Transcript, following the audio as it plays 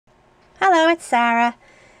Hello, it's Sarah,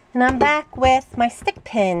 and I'm back with my stick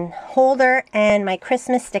pin holder and my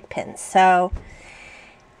Christmas stick pins. So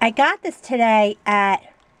I got this today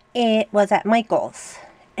it was at Michael's,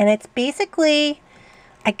 and it's basically,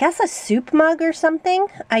 I guess, a soup mug or something.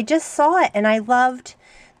 I just saw it and I loved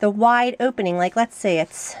the wide opening. Like, let's see,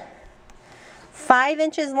 it's 5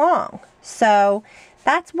 inches long. So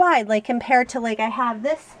that's wide, like compared to, like, I have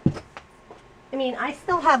this. I mean, I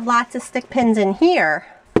still have lots of stick pins in here.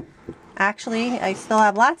 Actually, I still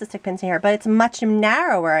have lots of stick pins in here, but it's much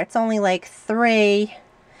narrower. It's only like 3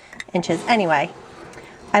 inches. Anyway,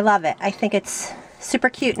 I love it. I think it's super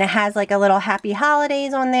cute, and it has like a little happy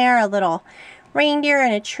holidays on there, a little reindeer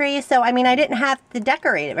and a tree. So, I mean, I didn't have to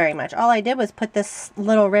decorate it very much. All I did was put this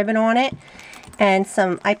little ribbon on it, and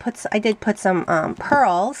I did put some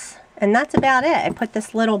pearls, and that's about it. I put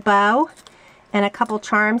this little bow and a couple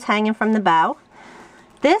charms hanging from the bow.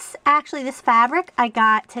 This fabric I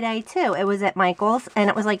got today too. It was at Michael's and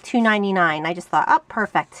it was like $2.99. I just thought, oh,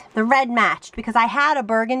 perfect. The red matched because I had a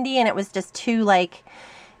burgundy and it was just too, like,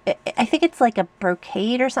 I think it's like a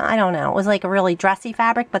brocade or something. I don't know. It was like a really dressy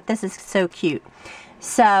fabric, but this is so cute.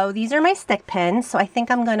 So these are my stick pins. So I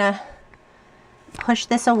think I'm gonna push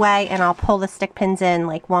this away and I'll pull the stick pins in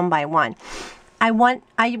like one by one. I went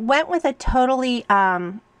with a totally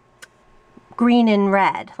green and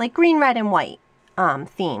red, like green, red, and white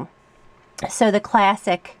theme. So the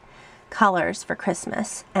classic colors for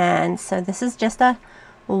Christmas. And so this is just a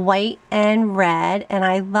white and red, and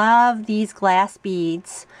I love these glass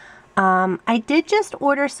beads. I did just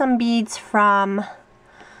order some beads from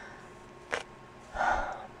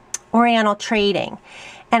Oriental Trading,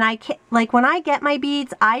 and like when I get my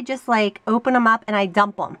beads, I just like open them up and I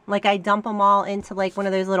dump them. Like I dump them all into like one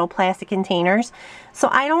of those little plastic containers. So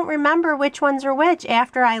I don't remember which ones are which.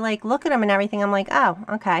 After I like look at them and everything, I'm like, oh,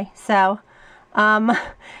 okay. So,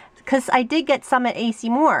 because I did get some at AC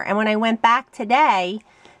Moore, and when I went back today,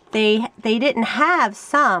 they didn't have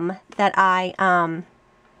some that I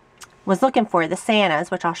was looking for, the Santas,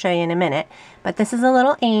 which I'll show you in a minute. But this is a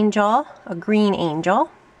little angel, a green angel,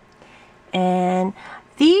 and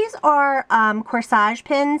these are corsage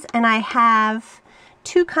pins, and I have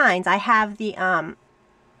two kinds. I have the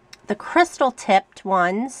crystal tipped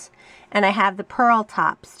ones, and I have the pearl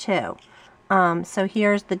tops too. So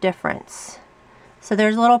here's the difference. So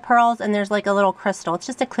there's little pearls and there's like a little crystal. It's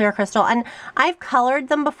just a clear crystal, and I've colored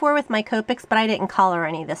them before with my Copics, but I didn't color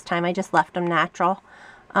any this time. I just left them natural.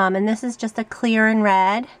 And this is just a clear and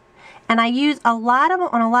red. And I use on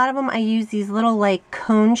a lot of them, I use these little like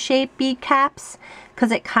cone shaped bead caps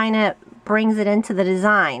because it kind of brings it into the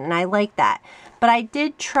design, and I like that. But I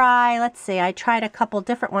did try, let's see, I tried a couple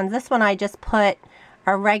different ones. This one I just put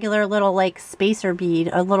a regular little like spacer bead,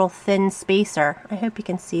 a little thin spacer. I hope you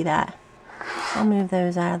can see that. I'll move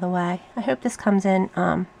those out of the way. I hope this comes in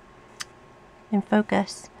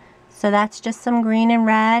focus. So that's just some green and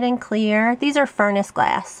red and clear. These are furnace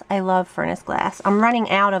glass. I love furnace glass. I'm running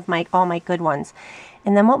out of all my good ones.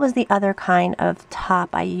 And then what was the other kind of top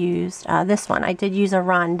I used? This one. I did use a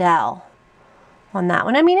rondelle on that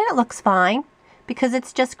one. I mean, it looks fine because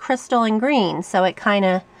it's just crystal and green. So it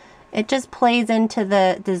just plays into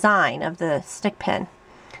the design of the stick pin.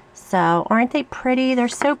 So aren't they pretty? They're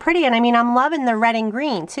so pretty. And I mean, I'm loving the red and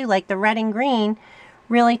green too. Like the red and green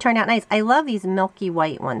really turned out nice. I love these milky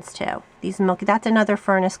white ones too. That's another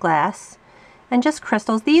furnace glass. And just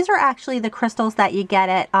crystals. These are actually the crystals that you get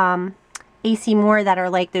at AC Moore that are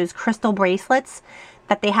like those crystal bracelets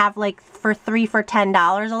that they have like for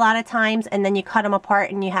 $10 a lot of times. And then you cut them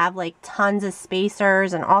apart and you have like tons of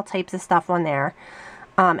spacers and all types of stuff on there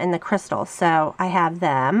in the crystals. So I have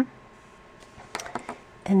them.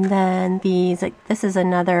 And then these, like, this is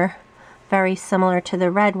another very similar to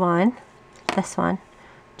the red one. This one.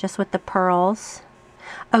 Just with the pearls.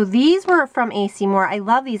 Oh, these were from AC Moore. I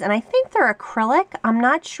love these, and I think they're acrylic. I'm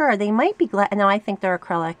not sure. They might be glass. No, I think they're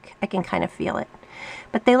acrylic. I can kind of feel it.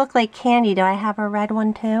 But they look like candy. Do I have a red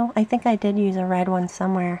one too? I think I did use a red one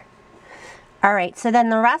somewhere. All right, so then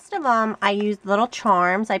the rest of them, I used little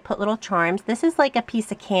charms. I put little charms. This is like a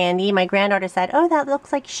piece of candy. My granddaughter said, oh, that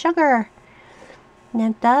looks like sugar. And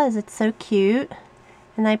it does. It's so cute.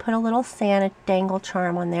 And I put a little Santa dangle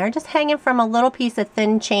charm on there, just hanging from a little piece of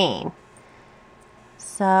thin chain.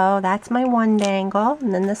 So that's my one dangle.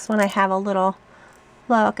 And then this one I have a little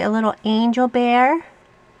angel bear,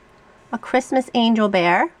 a Christmas angel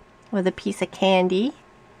bear with a piece of candy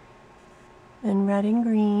in red and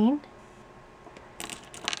green.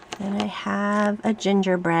 And I have a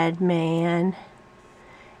gingerbread man.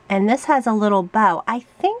 And this has a little bow. I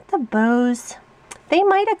think the bows, They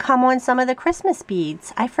might have come on some of the Christmas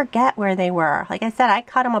beads. I forget where they were. Like I said, I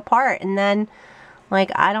cut them apart and then,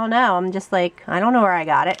 like, I don't know. I'm just like, I don't know where I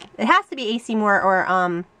got it. It has to be AC Moore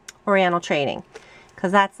or Oriental Trading,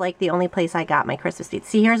 because that's like the only place I got my Christmas beads.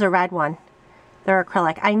 See, here's a red one. They're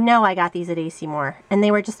acrylic. I know I got these at AC Moore, and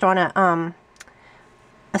they were just on a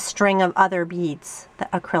string of other beads, the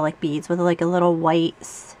acrylic beads with like a little white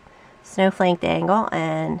snowflake dangle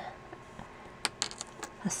and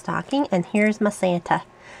a stocking. And here's my Santa.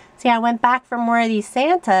 See, I went back for more of these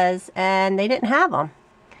Santas and they didn't have them.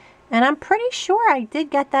 And I'm pretty sure I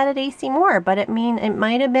did get that at AC Moore, but it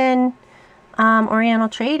might have been Oriental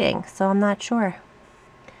Trading, so I'm not sure.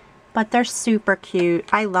 But they're super cute.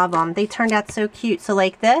 I love them. They turned out so cute. So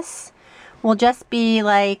like this will just be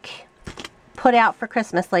like put out for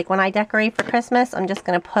Christmas. Like when I decorate for Christmas, I'm just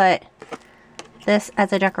going to put this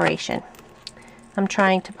as a decoration. I'm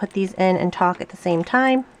trying to put these in and talk at the same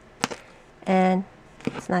time, and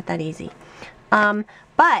it's not that easy.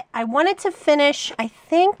 But I wanted to finish, I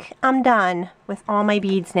think I'm done with all my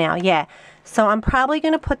beads now. Yeah, so I'm probably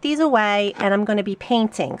going to put these away and I'm going to be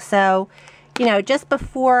painting. So, you know, just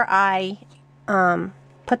before I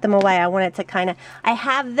put them away, I wanted to kind of, I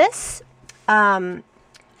have this, I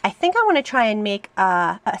think I want to try and make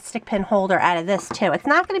a stick pin holder out of this too. It's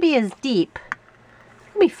not going to be as deep.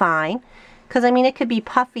 It'll be fine. Because, I mean, it could be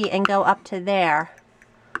puffy and go up to there.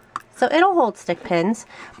 So it'll hold stick pins,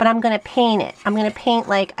 but I'm going to paint it. I'm going to paint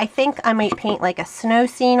like, I think I might paint like a snow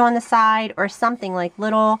scene on the side or something, like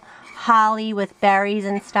little holly with berries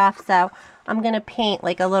and stuff. So I'm going to paint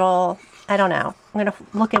like a little, I don't know. I'm going to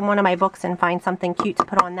look in one of my books and find something cute to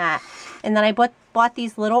put on that. And then I bought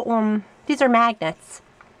these little, these are magnets.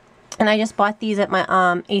 And I just bought these at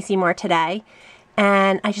my AC Moore today.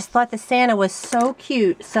 And I just thought the Santa was so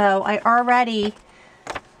cute. So I already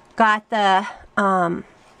got the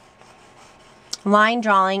line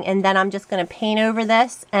drawing, and then I'm just going to paint over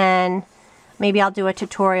this, and maybe I'll do a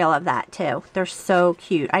tutorial of that too. They're so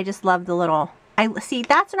cute. I just love the little, see,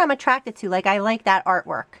 that's what I'm attracted to. Like, I like that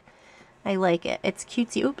artwork. I like it. It's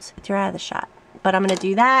cutesy. Oops, you're out of the shot. But I'm going to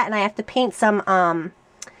do that, and I have to paint some,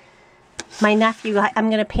 my nephew, I'm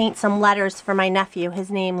going to paint some letters for my nephew, his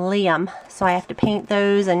name Liam. So I have to paint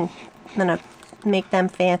those, and I'm going to make them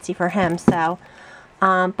fancy for him. So,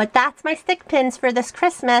 but that's my stick pins for this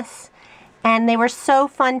Christmas. And they were so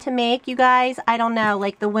fun to make, you guys. I don't know,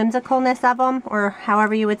 like the whimsicalness of them, or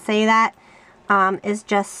however you would say that, is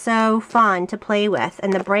just so fun to play with.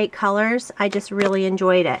 And the bright colors, I just really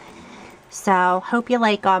enjoyed it. So, hope you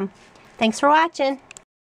like them. Thanks for watching.